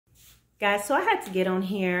Guys, so I had to get on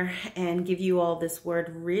here and give you all this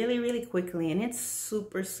word really quickly, and it's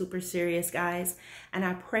super serious, guys. And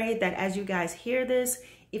I pray that as you guys hear this,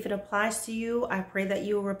 if it applies to you, I pray that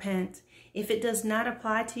you will repent. If it does not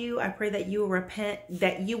apply to you, I pray that you will repent,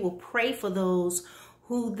 that you will pray for those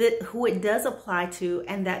who it does apply to,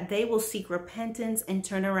 and that they will seek repentance and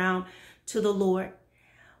turn around to the Lord.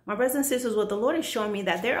 My brothers and sisters, what the Lord is showing me,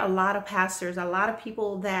 that there are a lot of pastors, a lot of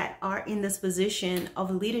people that are in this position of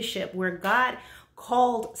leadership where God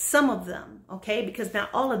called some of them, okay? Because not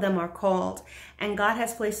all of them are called. And God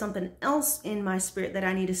has placed something else in my spirit that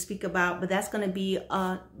I need to speak about, but that's going to be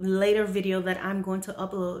a later video that I'm going to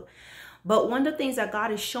upload. But one of the things that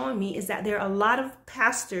God is showing me is that there are a lot of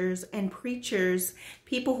pastors and preachers,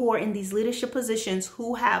 people who are in these leadership positions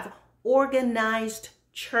who have organized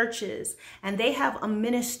churches, and they have a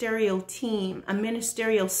ministerial team, a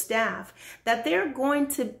ministerial staff, that they're going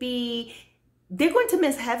to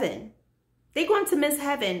miss heaven. They're going to miss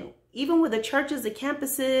heaven, even with the churches, the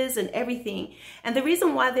campuses, and everything. And the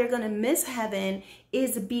reason why they're going to miss heaven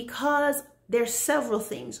is because there's several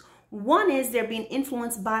things. One is they're being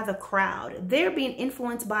influenced by the crowd. They're being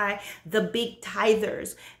influenced by the big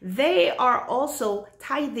tithers. They are also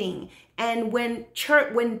tithing. And when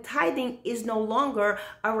tithing is no longer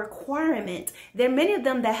a requirement, there are many of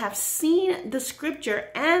them that have seen the scripture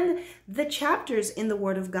and the chapters in the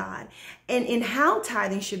Word of God and in how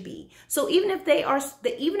tithing should be. So even if they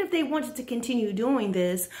wanted to continue doing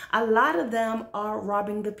this, a lot of them are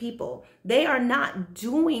robbing the people. They are not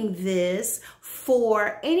doing this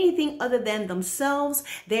for anything other than themselves.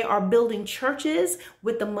 They are building churches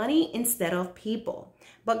with the money instead of people.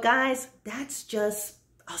 But guys, that's just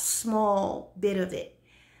a small bit of it.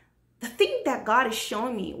 The thing that God is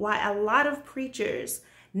showing me, why a lot of preachers,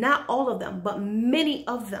 not all of them, but many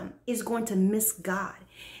of them, is going to miss God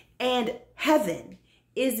and heaven,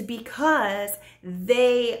 is because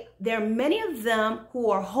there are many of them who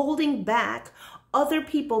are holding back other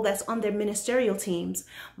people that's on their ministerial teams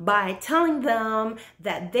by telling them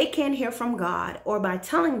that they can't hear from God, or by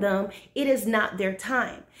telling them it is not their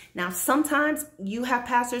time. Now, sometimes you have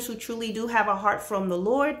pastors who truly do have a heart from the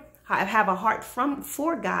Lord, have a heart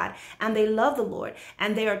for God, and they love the Lord,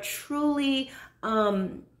 and they are truly,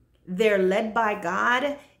 they're led by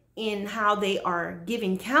God in how they are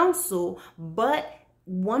giving counsel. But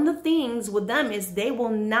one of the things with them is they will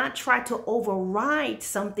not try to override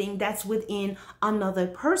something that's within another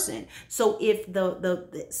person. So if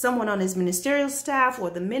someone on his ministerial staff or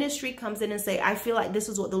the ministry comes in and say, I feel like this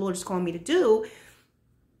is what the Lord is calling me to do,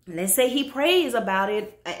 let's say he prays about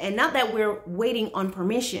it, and not that we're waiting on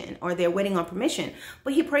permission or they're waiting on permission,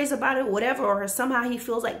 but he prays about it, whatever, or somehow he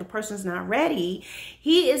feels like the person's not ready,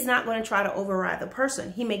 he is not going to try to override the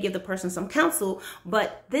person. He may give the person some counsel,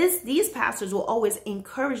 but these pastors will always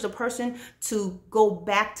encourage the person to go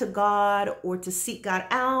back to God or to seek God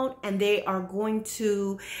out, and they're not going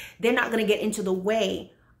to get into the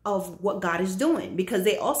way of what God is doing, because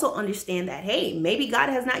they also understand that, hey, maybe God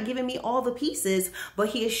has not given me all the pieces, but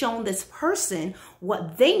he has shown this person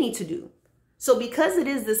what they need to do. So because it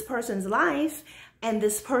is this person's life and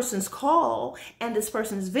this person's call and this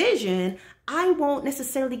person's vision, I won't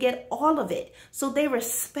necessarily get all of it. So they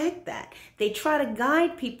respect that. They try to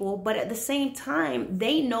guide people, but at the same time,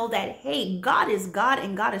 they know that, hey, God is God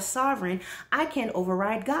and God is sovereign. I can't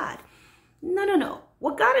override God. No.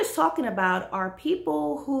 What God is talking about are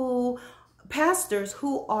pastors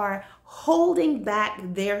who are holding back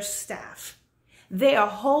their staff. They are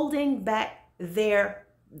holding back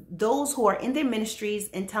those who are in their ministries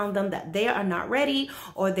and telling them that they are not ready,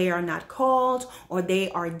 or they are not called, or they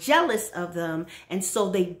are jealous of them, and so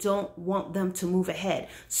they don't want them to move ahead.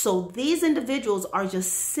 So these individuals are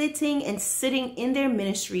just sitting in their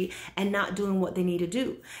ministry and not doing what they need to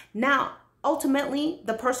do. Now, ultimately,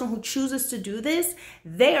 the person who chooses to do this,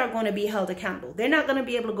 they are going to be held accountable. They're not going to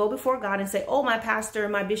be able to go before God and say, oh, my pastor,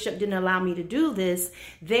 my bishop didn't allow me to do this.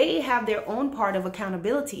 They have their own part of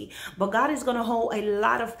accountability. But God is going to hold a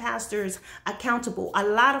lot of pastors accountable. A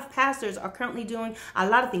lot of pastors are currently doing a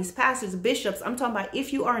lot of things. Pastors, bishops, I'm talking about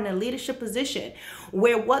if you are in a leadership position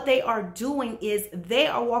where what they are doing is they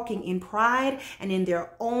are walking in pride and in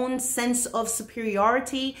their own sense of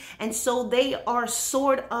superiority. And so they are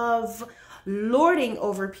sort of lording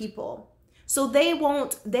over people. So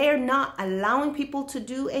they're not allowing people to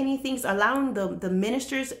do anything, allowing the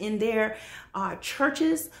ministers in their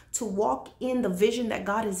churches to walk in the vision that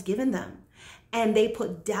God has given them. And they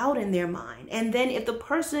put doubt in their mind. And then if the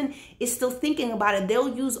person is still thinking about it,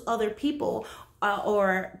 they'll use other people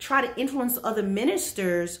or try to influence other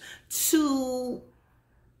ministers to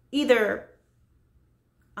either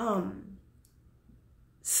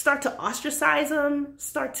start to ostracize them,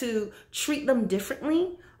 start to treat them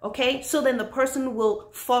differently, okay? So then the person will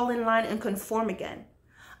fall in line and conform again.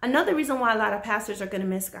 Another reason why a lot of pastors are going to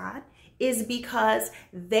miss God is because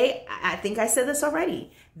I think I said this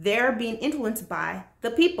already, they're being influenced by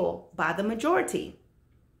the people, by the majority.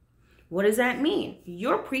 What does that mean?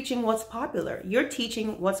 You're preaching what's popular. You're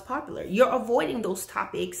teaching what's popular. You're avoiding those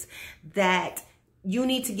topics that you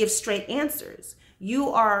need to give straight answers. You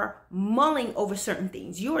are mulling over certain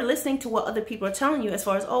things. You are listening to what other people are telling you as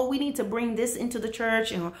far as, oh, we need to bring this into the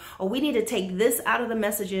church, or we need to take this out of the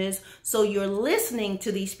messages. So you're listening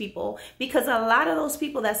to these people, because a lot of those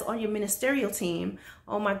people that's on your ministerial team,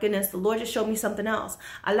 oh my goodness, the Lord just showed me something else.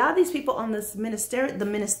 A lot of these people on this the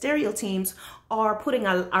ministerial teams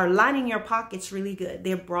are lining your pockets really good.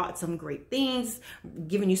 They've brought some great things,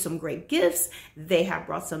 giving you some great gifts. They have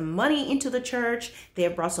brought some money into the church. They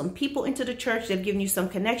have brought some people into the church. They've given you some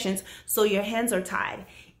connections. So your hands are tied.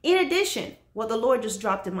 In addition, what the Lord just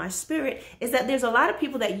dropped in my spirit is that there's a lot of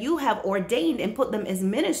people that you have ordained and put them as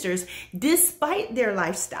ministers despite their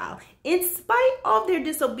lifestyle, in spite of their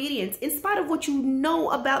disobedience, in spite of what you know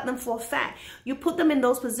about them for a fact. You put them in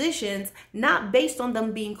those positions not based on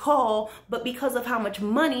them being called, but because of how much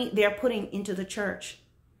money they're putting into the church.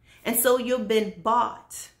 And so you've been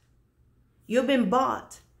bought. You've been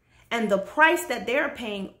bought. And the price that they're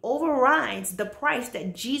paying overrides the price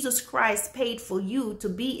that Jesus Christ paid for you to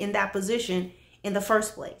be in that position in the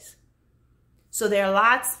first place. So there are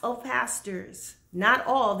lots of pastors, not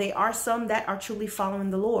all. There are some that are truly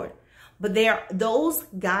following the Lord. But there are those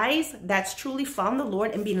guys that's truly following the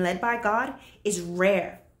Lord and being led by God is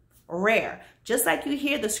rare. Rare. Just like you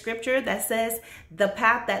hear the scripture that says the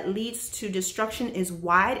path that leads to destruction is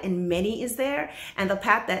wide and many is there, and the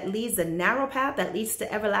path that leads, the narrow path that leads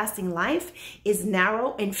to everlasting life is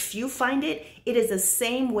narrow and few find it. It is the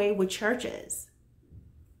same way with churches.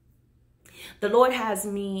 The Lord has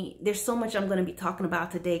me, there's so much I'm going to be talking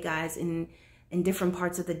about today, guys, in different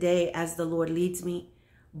parts of the day as the Lord leads me.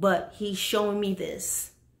 But he's showing me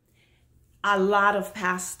this. A lot of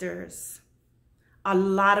pastors, a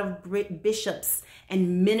lot of bishops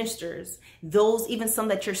and ministers, those even some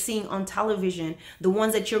that you're seeing on television, the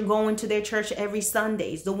ones that you're going to their church every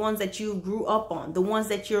Sundays, the ones that you grew up on, the ones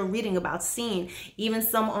that you're reading about, seeing, even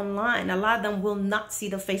some online, a lot of them will not see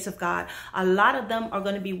the face of God. A lot of them are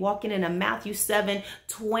going to be walking in a Matthew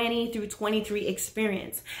 7:20 through 23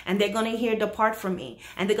 experience. And they're going to hear, depart from me.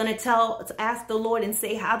 And they're going to ask the Lord and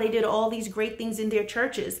say how they did all these great things in their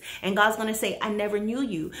churches. And God's going to say, I never knew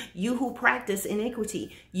you. You who practice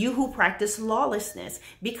iniquity, you who practice lawlessness.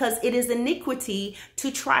 Because it is iniquity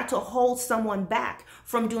to try to hold someone back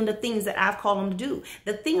from doing the things that I've called them to do.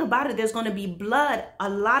 The thing about it, there's going to be blood, a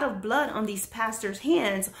lot of blood on these pastors'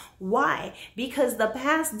 hands. Why? Because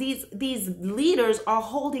these leaders are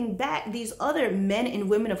holding back these other men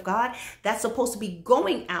and women of God that's supposed to be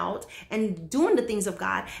going out and doing the things of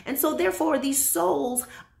God. And so therefore these souls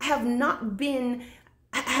have not been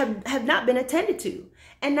attended to.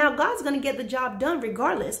 And now God's going to get the job done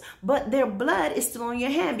regardless, but their blood is still on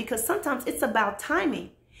your hand, because sometimes it's about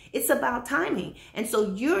timing. It's about timing. And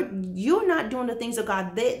so you're not doing the things of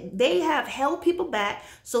God. They have held people back.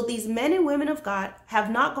 So these men and women of God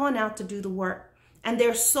have not gone out to do the work, and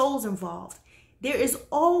their souls involved. There is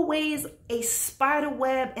always a spider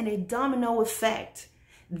web and a domino effect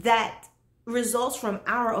that results from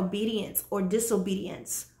our obedience or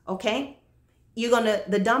disobedience. Okay?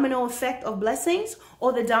 The domino effect of blessings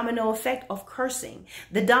or the domino effect of cursing,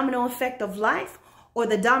 the domino effect of life or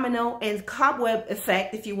the domino and cobweb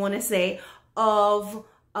effect, if you want to say, of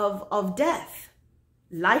death,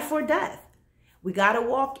 life or death. We got to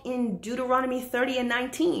walk in Deuteronomy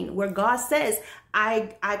 30:19, where God says,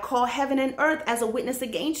 I call heaven and earth as a witness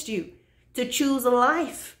against you to choose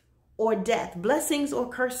life or death, blessings or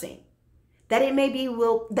cursing, that it may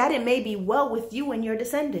be well with you and your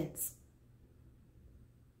descendants.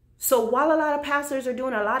 So while a lot of pastors are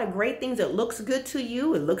doing a lot of great things, it looks good to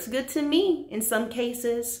you, it looks good to me in some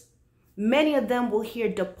cases, many of them will hear,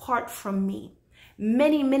 depart from me.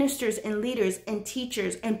 Many ministers and leaders and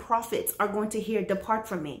teachers and prophets are going to hear, depart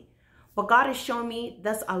from me. But God has shown me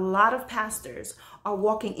that a lot of pastors are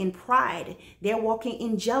walking in pride. They're walking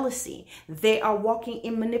in jealousy. They are walking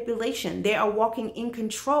in manipulation. They are walking in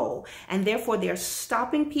control. And therefore they're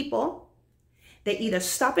stopping people. They're either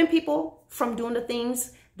stopping people from doing the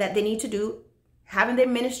things that they need to do, having their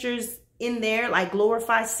ministers in there like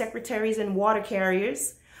glorified secretaries and water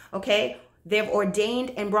carriers, okay? They've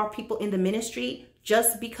ordained and brought people in the ministry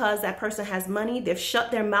Just because that person has money, they've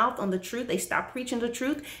shut their mouth on the truth. They stop preaching the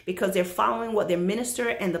truth because they're following what their minister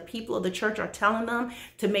and the people of the church are telling them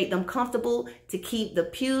to make them comfortable, to keep the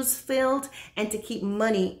pews filled, and to keep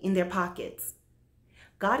money in their pockets.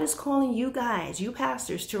 God is calling you guys, you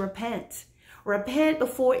pastors, to repent. Repent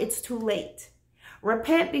before it's too late.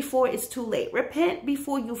 Repent before it's too late. Repent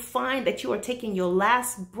before you find that you are taking your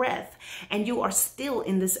last breath and you are still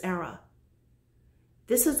in this era.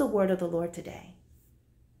 This is the word of the Lord today.